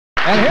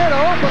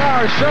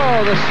our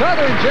show, the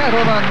Southern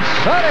Gentleman,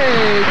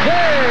 Sonny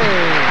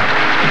James.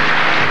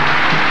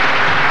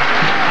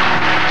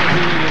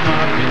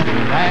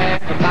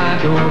 Back of my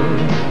door,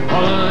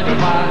 wonder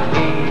why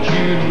ain't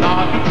you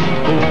knocking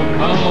people?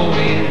 Come on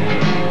in,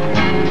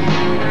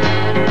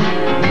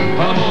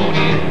 come on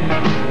in.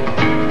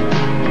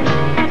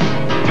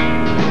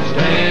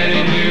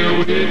 Standing here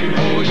waiting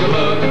for your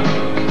love.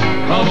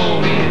 Come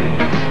on in.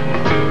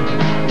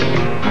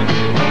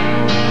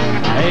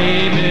 I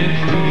ain't been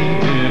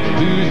dreaming,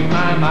 losing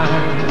my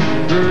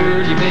mind.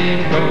 Girl, you've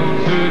been gone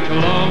such a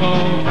long,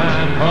 long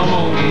time. Come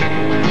on in.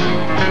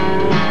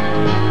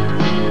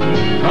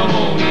 Come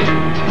on in.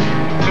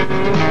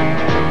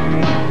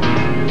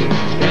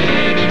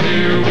 Standing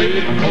here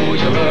waiting for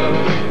your love.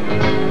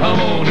 Come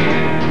on in.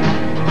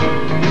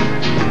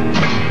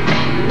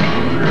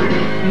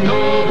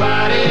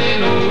 Nobody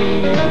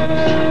knows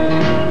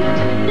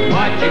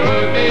what you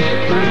put me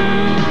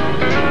through.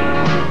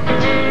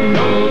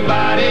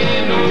 Nobody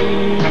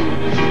knows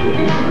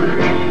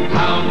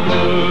how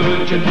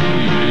much I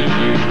needed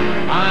you.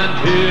 I'm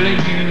telling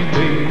you,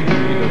 baby,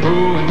 the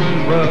going was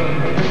rough.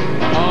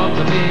 My arms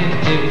have been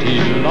empty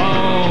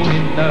long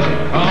enough.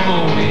 Come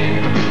on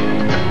in.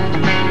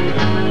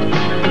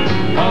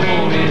 Come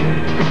on in.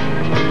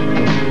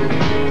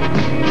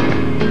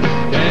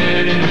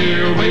 Standing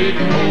here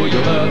waiting for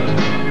your love.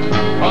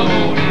 Come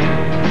on in.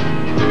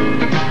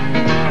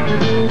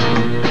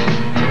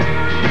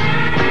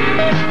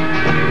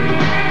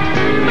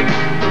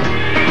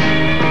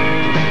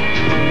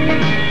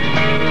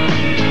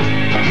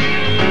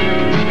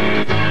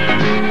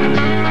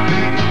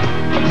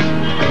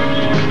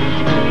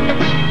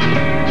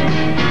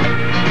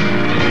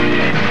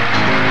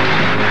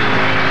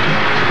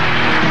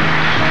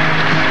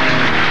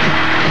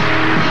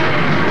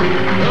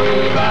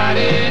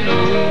 Nobody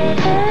knows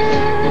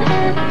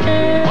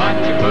what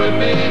you put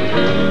me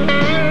through.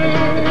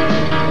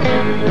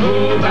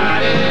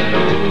 Nobody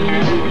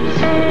knows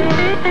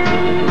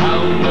how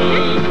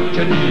much I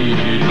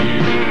needed you.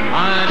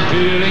 I'm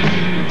telling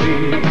you,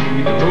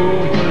 baby, the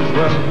road was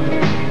rough.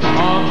 My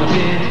arms have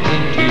been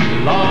empty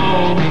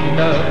long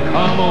enough.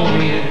 Come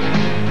on in.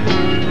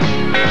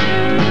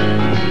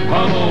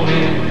 Come on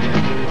in.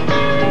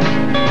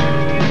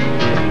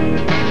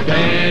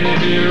 Standing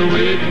here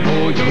waiting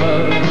for your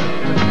love.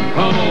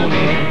 Come on in.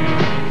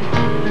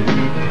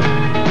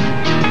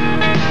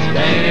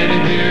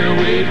 Standing here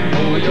waiting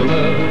for your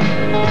love.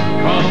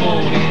 Come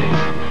on in.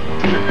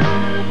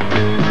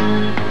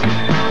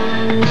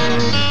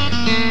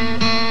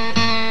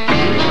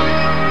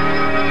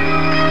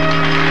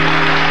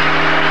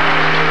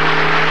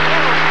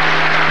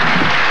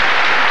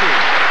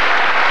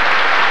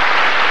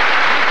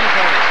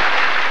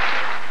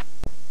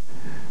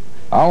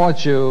 I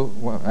want you,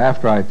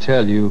 after I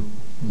tell you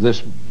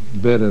this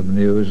bit of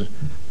news,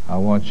 I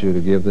want you to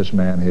give this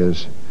man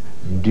his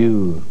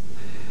due.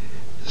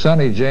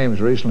 Sonny James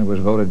recently was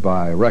voted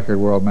by Record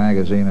World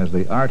magazine as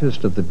the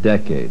artist of the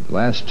decade, the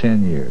last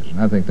 10 years. And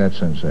I think that's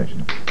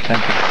sensational. Thank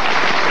you.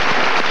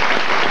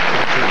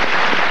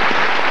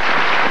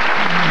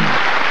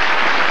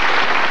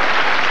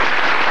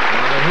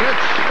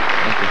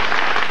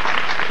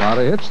 A lot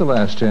of hits the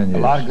last 10 years.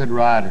 A lot of good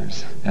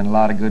writers and a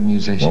lot of good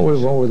musicians.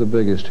 What were the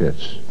biggest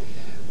hits?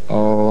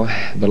 Oh,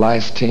 the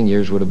last 10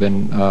 years would have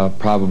been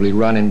probably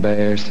Running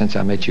Bear, Since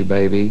I Met You,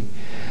 Baby.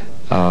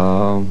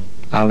 I'll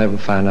Never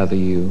Find Another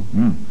You.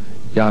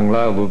 Young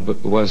Love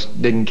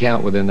didn't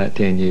count within that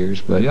 10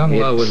 years, but Young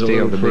Love was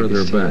still a little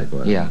further back,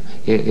 wasn't it? Yeah,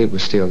 it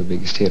was still the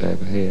biggest hit I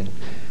ever had.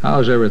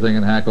 How's everything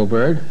in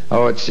Hackleburg?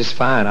 Oh, it's just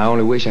fine. I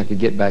only wish I could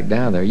get back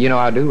down there. You know,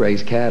 I do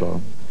raise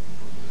cattle.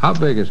 How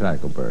big is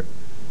Hackleburg?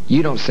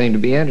 You don't seem to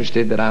be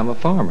interested that I'm a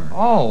farmer.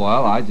 Oh,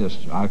 well, I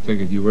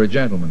figured you were a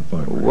gentleman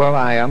farmer. Well,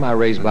 I am. I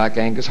raise Black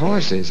Angus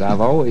horses.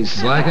 I've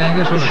always... Black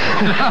Angus horses?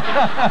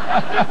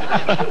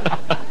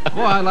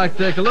 Boy, I'd like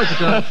to take a look at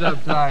that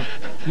sometime.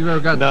 You ever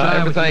got No, time?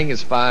 everything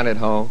is fine at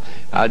home.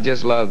 I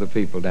just love the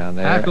people down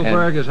there.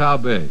 Hackleburg is how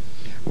big?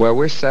 Well,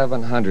 we're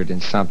 700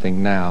 and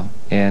something now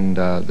in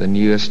the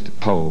newest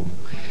poll.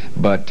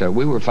 But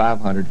we were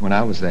 500 when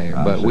I was there,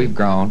 but we've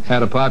grown.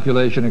 Had a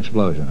population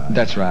explosion.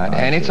 That's right.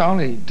 And it's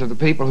only, to the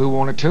people who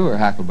want to tour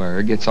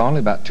Hackleburg, it's only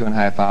about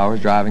 2.5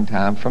 hours driving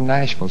time from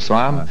Nashville. So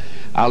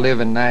I live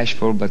in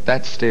Nashville, but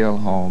that's still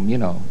home, you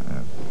know.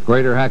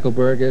 Greater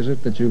Hackleburg, is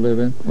it, that you live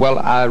in? Well,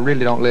 I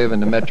really don't live in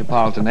the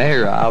metropolitan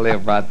area. I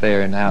live right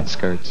there in the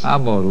outskirts.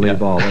 I'm going to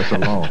leave all this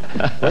alone.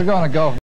 We're going to go